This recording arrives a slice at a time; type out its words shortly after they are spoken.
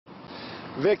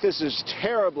Vic, this is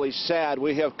terribly sad.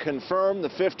 We have confirmed the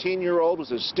 15-year-old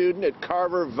was a student at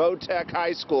Carver Votech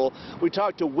High School. We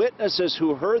talked to witnesses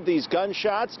who heard these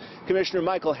gunshots. Commissioner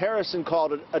Michael Harrison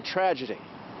called it a tragedy.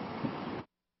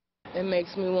 It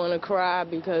makes me want to cry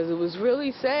because it was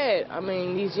really sad. I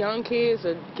mean, these young kids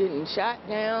are getting shot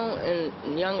down at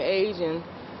a young age, and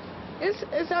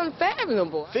it's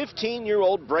unfathomable.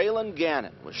 15-year-old Braylon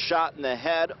Gannon was shot in the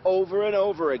head over and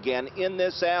over again in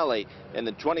this alley in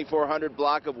the 2400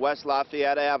 block of West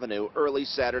Lafayette Avenue early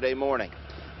Saturday morning.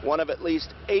 One of at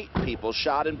least 8 people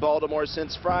shot in Baltimore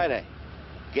since Friday.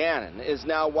 Gannon is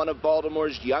now one of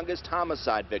Baltimore's youngest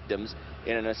homicide victims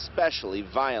in an especially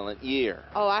violent year.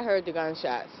 Oh, I heard the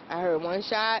gunshots. I heard one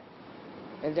shot,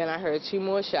 and then I heard 2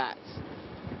 more shots.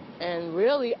 And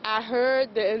really, I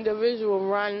heard the individual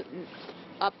run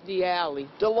up the alley.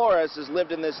 Dolores has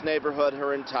lived in this neighborhood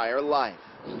her entire life.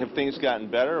 Have things gotten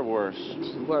better or worse?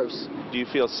 Worse. Do you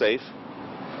feel safe?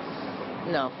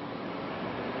 No.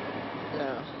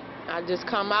 No. I just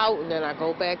come out and then I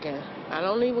go back in. I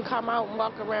don't even come out and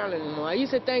walk around anymore. I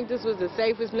used to think this was the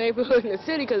safest neighborhood in the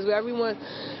city because everyone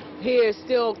here is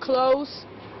still close.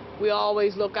 We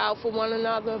always look out for one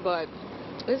another, but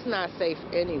it's not safe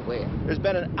anywhere. There's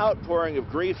been an outpouring of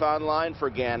grief online for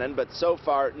Gannon, but so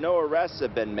far no arrests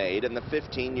have been made in the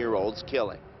 15-year-old's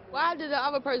killing. Why did the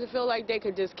other person feel like they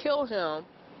could just kill him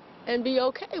and be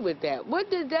okay with that? What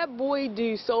did that boy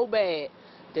do so bad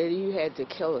that you had to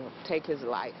kill him, take his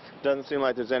life? Doesn't seem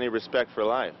like there's any respect for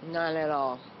life. None at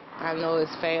all. I know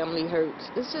his family hurts.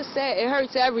 It's just sad. It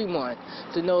hurts everyone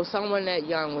to know someone that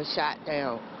young was shot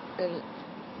down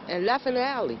and left in the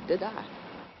alley to die.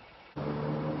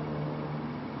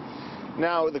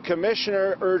 Now, the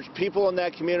commissioner urged people in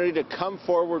that community to come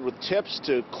forward with tips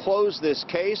to close this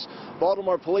case.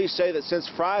 Baltimore police say that since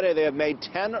Friday they have made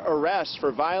 10 arrests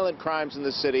for violent crimes in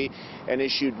the city and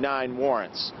issued 9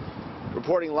 warrants.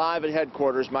 Reporting live at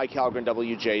headquarters, Mike Hellgren,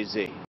 WJZ.